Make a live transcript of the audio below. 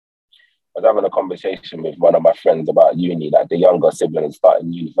was having a conversation with one of my friends about uni, like the younger siblings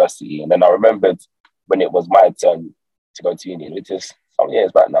starting university. And then I remembered when it was my turn to go to uni, which is some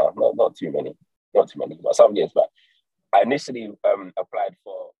years back now, not too many, but some years back. I initially applied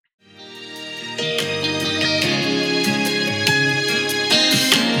for.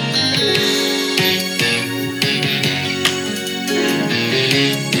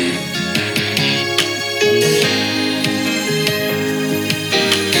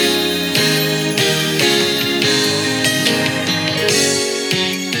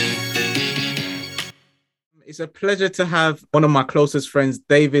 It's a pleasure to have one of my closest friends,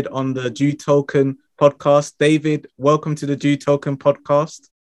 David, on the Dew Token podcast. David, welcome to the Dew Token podcast.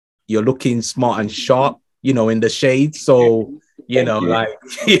 You're looking smart and sharp, in the shades. So, Thank you. like,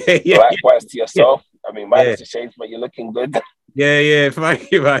 yeah. Likewise to yourself. Yeah. I mean, minus the shades, but you're looking good. Yeah. Thank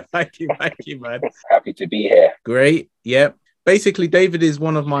you, man. Thank you, man. Happy to be here. Great. Yeah. Basically, David is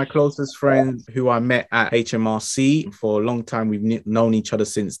one of my closest friends who I met at HMRC. For a long time, we've known each other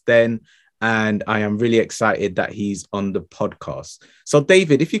since then. And I am really excited that he's on the podcast. So,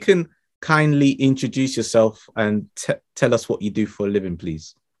 David, if you can kindly introduce yourself and tell us what you do for a living,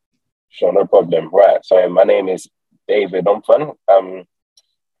 please. Sure, no problem. Right. So my name is David Omfun.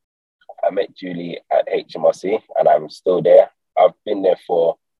 I met Julie at HMRC and I'm still there. I've been there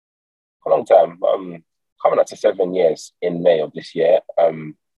for a long time. Coming up to 7 years in May of this year,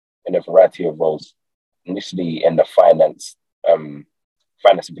 in a variety of roles. Initially in the finance and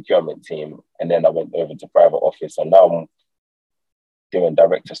procurement team, and then I went over to private office, and now I'm doing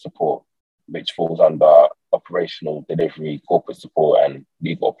director support, which falls under operational delivery, corporate support, and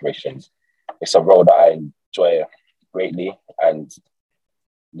legal operations. It's a role that I enjoy greatly, and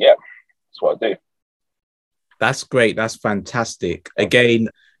yeah, that's what I do. That's great. That's fantastic. Again,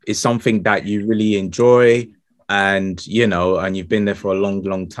 it's something that you really enjoy, and and you've been there for a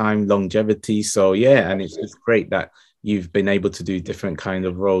long time, longevity. So yeah, and it's great that you've been able to do different kind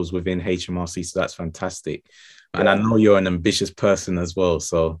of roles within HMRC. So that's fantastic. And I know you're an ambitious person as well.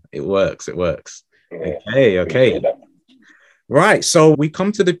 So it works. Yeah, Okay. Right. So we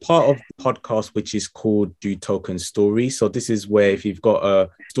come to the part of the podcast, which is called Dew Token Story. So this is where if you've got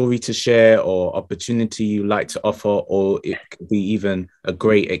a story to share or opportunity you like to offer, or it could be even a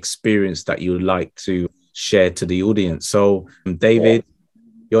great experience that you would like to share to the audience. So David,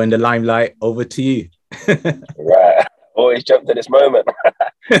 you're in the limelight. Over to you. Right. Always jump to this moment. All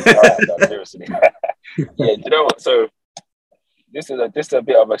right, no, seriously. Yeah, you know what? So this is a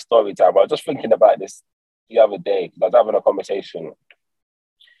bit of a story time. I was just thinking about this the other day. I was having a conversation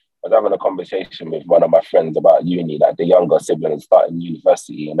with one of my friends about uni, like the younger siblings starting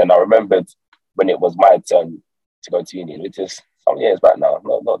university. And then I remembered when it was my turn to go to uni, which is some years back now,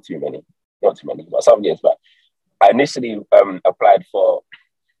 not too many, but some years back. I initially applied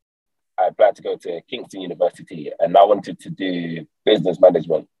to go to Kingston University, and I wanted to do business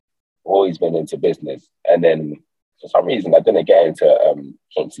management. Always been into business. And then for some reason, I didn't get into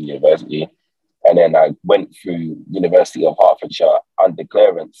Kingston University. And then I went through University of Hertfordshire under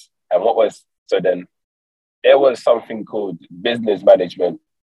clearance. And then there was something called business management,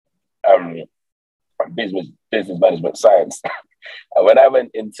 business management science. And when I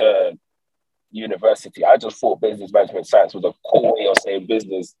went into university, I just thought business management science was a cool way of saying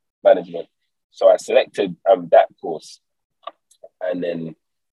business management. So I selected that course. And then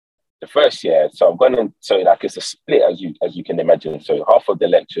the first year, so I've gone in, so like it's a split as you can imagine. So half of the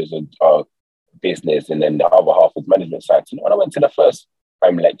lectures are business, and then the other half is management science. And when I went to the first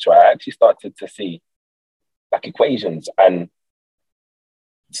lecture, I actually started to see like equations and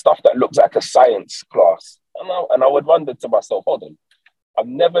stuff that looks like a science class. And I would wonder to myself, hold on, I've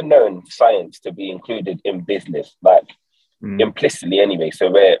never known science to be included in business, like implicitly anyway.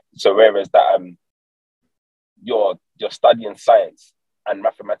 So whereas that you're studying science and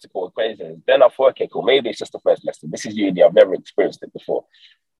mathematical equations, then I thought, okay, cool, maybe it's just the first lesson. This is uni, I've never experienced it before.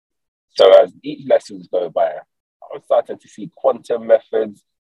 So as each lessons go by, I'm starting to see quantum methods.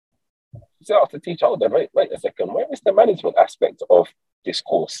 So I have to teach, hold on, wait a second, where is the management aspect of this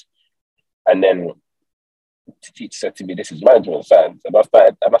course? And then the teacher said to me, this is management science. And I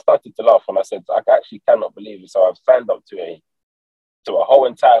started to laugh, and I said, I actually cannot believe it. So I've signed up to a whole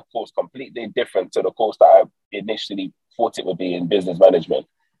entire course completely different to the course that I initially thought it would be in business management.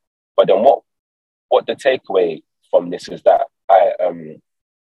 But then what the takeaway from this is that I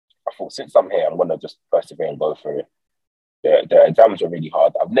thought, since I'm here, I'm going to just persevere and go through it. The exams are really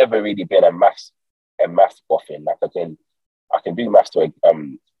hard. I've never really been a maths boffin. Like I can do maths to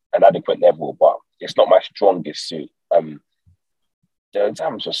an adequate level, but it's not my strongest suit. The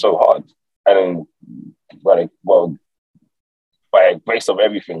exams were so hard. And then, well, by grace of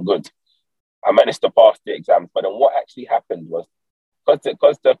everything good, I managed to pass the exams. But then what actually happened was,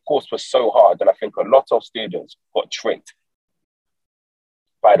 because the course was so hard, and I think a lot of students got tricked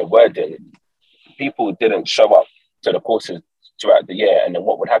by the wording, people didn't show up to the courses throughout the year. And then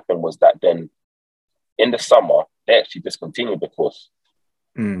what would happen was that then in the summer, they actually discontinued the course.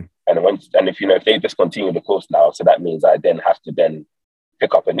 Mm. And if they discontinue the course now, so that means I then have to then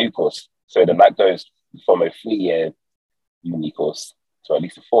pick up a new course. So then that goes from a 3-year uni course to at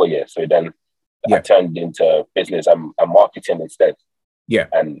least a 4-year. So then I turned into business and marketing instead. Yeah.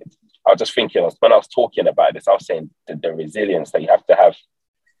 And I was just thinking, when I was talking about this, I was saying the resilience that you have to have,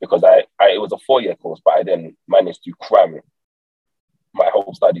 because it was a 4-year course, but I then managed to cram my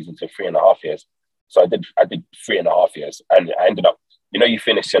whole studies into 3.5 years. So I did 3.5 years, and I ended up, you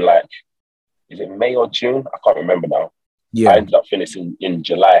finish in like, is it May or June? I can't remember now. Yeah. I ended up finishing in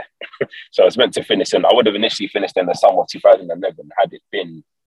July. So I was meant to finish I would have initially finished in the summer of 2011 had it been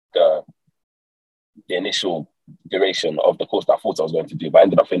the initial duration of the course that I thought I was going to do. But I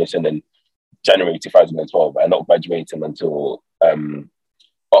ended up finishing in January 2012 and not graduating until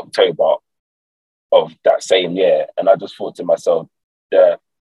October of that same year. And I just thought to myself, the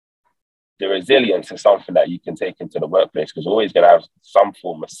resilience is something that you can take into the workplace, because you're always going to have some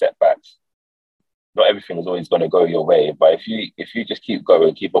form of setbacks. Not everything is always going to go your way, but if you just keep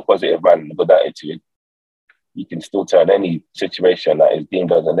going, keep a positive mind and a good attitude, you can still turn any situation that is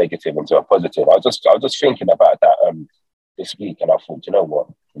deemed as a negative into a positive. I was just thinking about that this week, and I thought, you know what?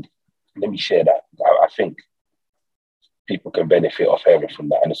 Let me share that. I think people can benefit off hearing from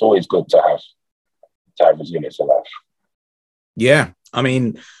that, and it's always good to have resilience in life. Yeah, I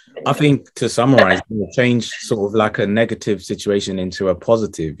mean, I think to summarize, change sort of like a negative situation into a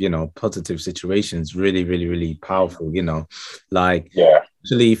positive, positive situations really, really, really powerful, like,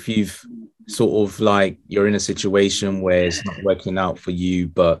 actually, if you've sort of like, you're in a situation where it's not working out for you,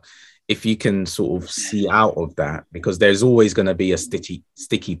 but if you can sort of see out of that, because there's always going to be a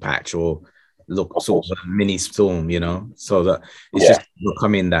sticky patch or sort of a mini storm, so that it's just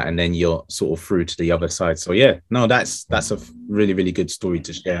becoming that, and then you're sort of through to the other side. So that's a really, really good story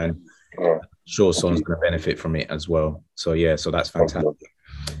to share, and I'm sure someone's going to benefit from it as well. So so that's fantastic.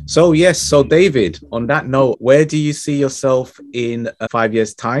 So David, on that note, where do you see yourself in 5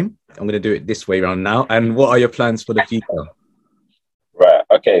 years' time? I'm going to do it this way around now. And what are your plans for the future? Right.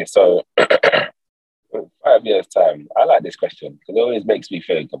 Okay. So 5 years' time, I like this question because it always makes me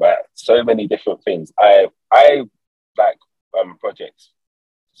think about so many different things. I like projects.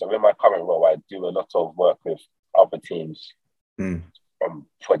 So in my current role, I do a lot of work with other teams from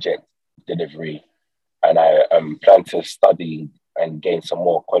project delivery, and I plan to study and gain some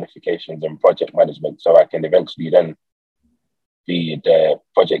more qualifications in project management, so I can eventually then be the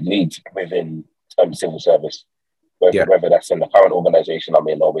project lead within civil service. Whether that's in the current organization I'm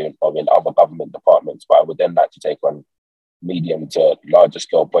in or in other government departments. But I would then like to take on medium to larger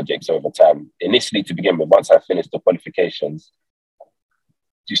scale projects over time. Initially, to begin with, once I finish the qualifications,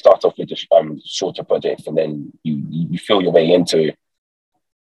 you start off with just shorter projects, and then you feel your way into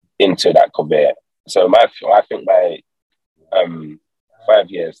that career. So I think my 5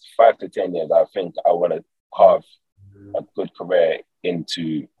 to 10 years, I think I want to carve a good career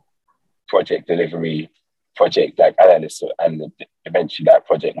into project delivery, project like analyst, and eventually that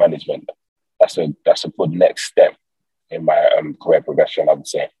project management. That's a good next step in my career progression, I would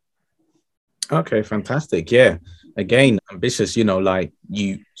say. Okay, fantastic. Yeah, again, ambitious. Like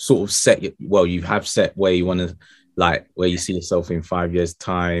you sort of you have set where you want to, like where you see yourself in 5 years'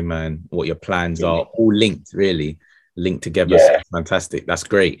 time, and what your plans are, all linked together. So fantastic. That's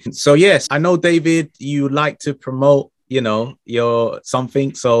great. So yes, I know, David, you like to promote your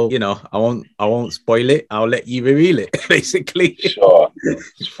something, so I won't spoil it. I'll let you reveal it basically. Sure,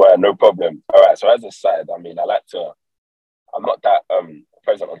 no problem. All right, so as a side, I mean, I'm not that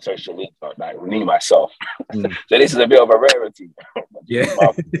present on social media, like me myself. So this is a bit of a rarity.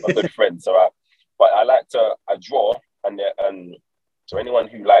 my good friend. But I draw, and so anyone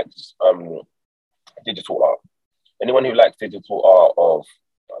who likes digital art, of,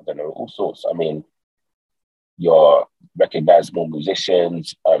 I don't know, all sorts. I mean, your recognizable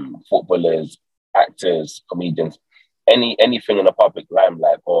musicians, footballers, actors, comedians, anything in the public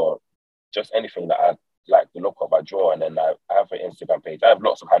limelight, or just anything that I like the look of, I draw. And then I have an Instagram page. I have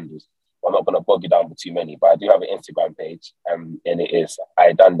lots of handles. I'm not going to bog you down with too many, but I do have an Instagram page, and it is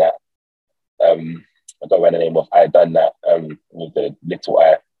I Done That. I go by the name of I Done That, with the little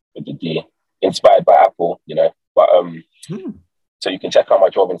I with the D, inspired by Apple, But so you can check out my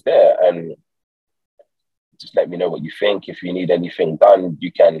drawings there, and just let me know what you think. If you need anything done,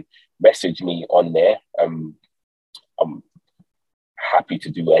 you can message me on there. I'm happy to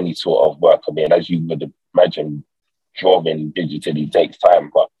do any sort of work. I mean, as you would imagine, drawing digitally takes time,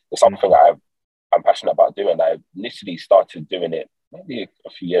 but it's something I'm passionate about doing. I initially started doing it maybe a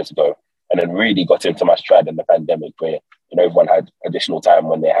few years ago, and then really got into my stride in the pandemic, where everyone had additional time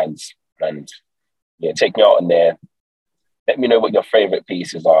on their hands. And yeah, take me out on there. Let me know what your favorite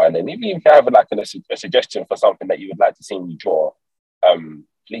pieces are, and then if you have like a suggestion for something that you would like to see me draw,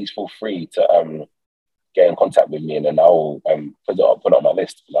 please feel free to get in contact with me, and then I'll put it on my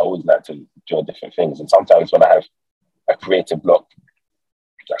list. I always like to draw different things, and sometimes when I have a creative block,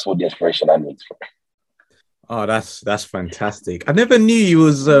 that's all the inspiration I need. Oh, that's fantastic. I never knew you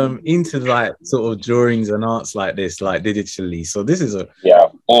was into like sort of drawings and arts like this, like digitally. So this is yeah,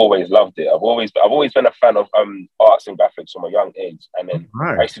 I've always loved it. I've always been a fan of arts and graphics from a young age. And then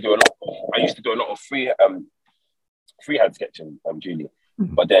right. I used to do a lot of freehand sketching, Julie.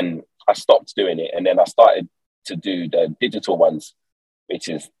 But then I stopped doing it, and then I started to do the digital ones, which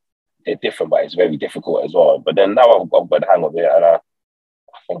is they're different, but it's very difficult as well. But then now I've got the hang of it, and I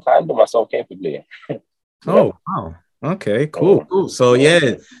think I handle myself capably. Oh wow! Okay, cool. So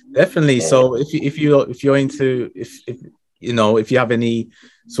yeah, definitely. So if you're into if you have any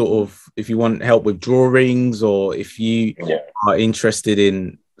sort of, if you want help with drawings, or if you are interested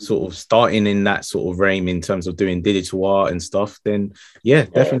in sort of starting in that sort of realm in terms of doing digital art and stuff, then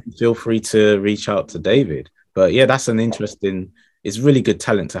definitely feel free to reach out to David. But yeah, that's an interesting. It's really good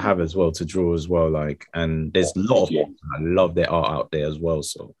talent to have as well, to draw as well. Like, and there's a lot of people that love their art out there as well.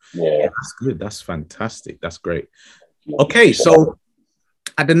 So yeah, that's good. That's fantastic. That's great. Okay, so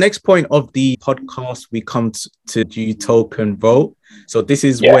at the next point of the podcast, we come to Do You Token Vote. So this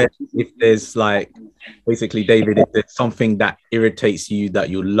is where, if there's like, basically, David, if there's something that irritates you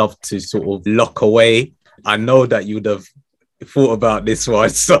that you love to sort of lock away, I know that you'd have thought about this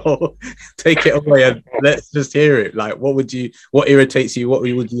one, so take it away and let's just hear it. Like, what irritates you? What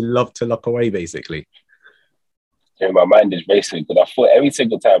would you love to lock away, basically? Yeah, my mind is racing, because I thought every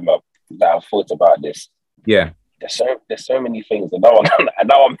single time that I've thought about this. Yeah, there's so many things, and now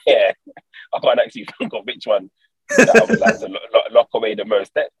I'm here. I can't actually think of which one that I would like to lock away the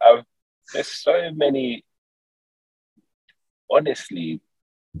most. There's so many. Honestly,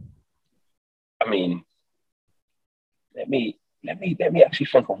 I mean, let me actually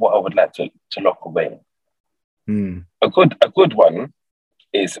think of what I would like to lock away. A good one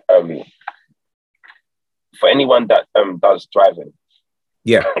is for anyone that does driving.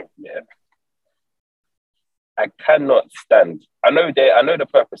 Yeah. Yeah. I cannot stand. I know the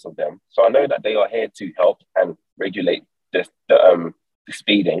purpose of them, so I know that they are here to help and regulate the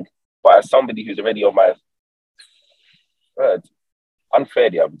speeding. But as somebody who's already on my third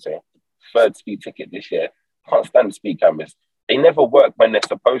speed ticket this year, can't stand speed cameras. They never work when they're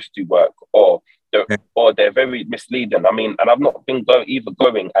supposed to work, or they're very misleading. I mean, and I've not been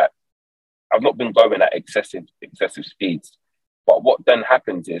going at excessive speeds. But what then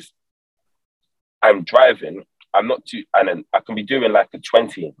happens is, I'm driving. I'm not too, and then I can be doing like a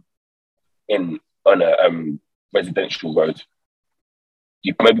 20 on a residential road.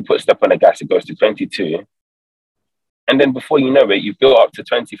 You maybe put a step on the gas, it goes to 22. And then before you know it, you've built up to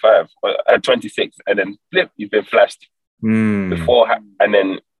 25 or 26, and then flip, you've been flashed before. And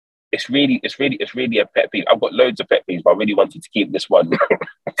then it's really a pet peeve. I've got loads of pet peeves, but I really wanted to keep this one.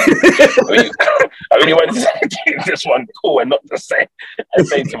 I really wanted to keep this one cool and not just say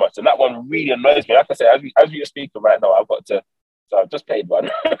too much. And that one really annoys me. Like I say, as we are speaking right now, so I've just paid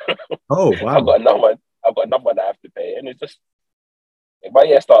one. Oh wow! I've got another one that I have to pay, and it's just, if my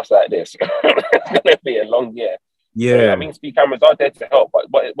year starts like this, it's gonna be a long year. Yeah, so, I mean, speed cameras are there to help,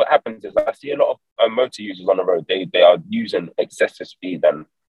 but what happens is, I see a lot of motor users on the road. They are using excessive speed, and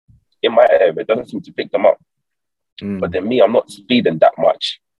in my area, it doesn't seem to pick them up. But then me, I'm not speeding that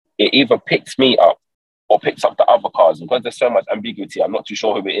much. It either picks me up or picks up the other cars. And because there's so much ambiguity, I'm not too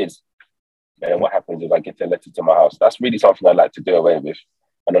sure who it is. And then what happens is I get a letter to my house. That's really something I'd like to do away with.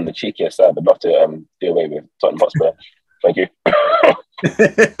 And on the cheekier side, I'd love to do away with Tottenham Hotspur. Thank you.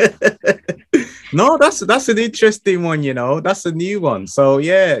 No, that's an interesting one, that's a new one. So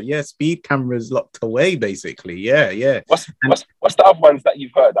yeah, speed cameras locked away, basically. Yeah. What's the other ones that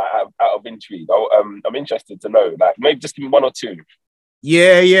you've heard out of intrigue? I'm interested to know. Like, maybe just give me one or two.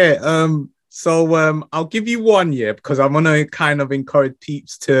 Yeah. So I'll give you one, because I want to kind of encourage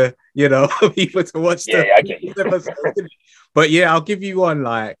peeps to, people to watch I get you. But yeah, I'll give you one.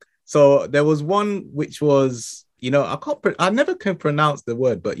 Like, so there was one which was, I never can pronounce the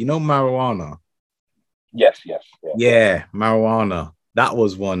word, but marijuana. Yes. Yeah, marijuana. That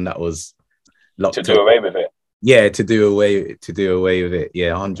was one that was locked to do away with it. Yeah, to do away with it.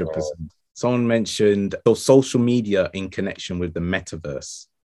 Yeah, 100%. someone mentioned social media in connection with the metaverse.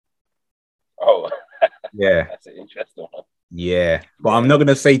 Oh, yeah, that's an interesting one. Yeah, but I'm not going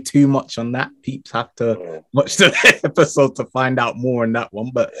to say too much on that. Peeps have to watch the episode to find out more on that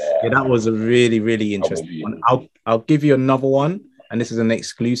one. But yeah, that was a really, really interesting one. I'll give you another one, and this is an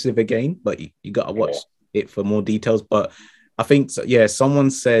exclusive again, but you got to watch it for more details. But I think,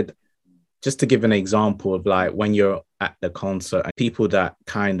 someone said, just to give an example of like when you're at the concert, people that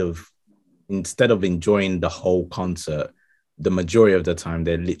kind of, instead of enjoying the whole concert, the majority of the time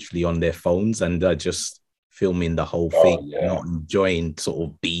they're literally on their phones and they're just filming the whole thing, not enjoying sort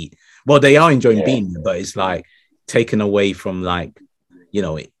of they are enjoying being there, but it's like taken away from like,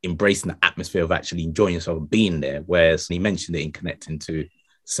 embracing the atmosphere of actually enjoying yourself being there. Whereas he mentioned it in connecting to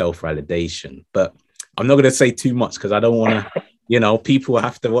self-validation, but I'm not going to say too much because I don't want to, people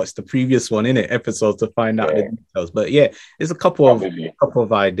have to watch the previous one in it episode to find out the details. But yeah, there's a couple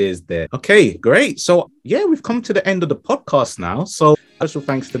of ideas there. Okay, great. So yeah, we've come to the end of the podcast now. So special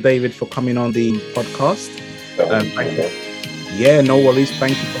thanks to David for coming on the podcast. Thank you. Yeah, no worries.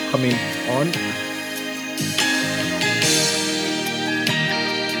 Thank you for coming on.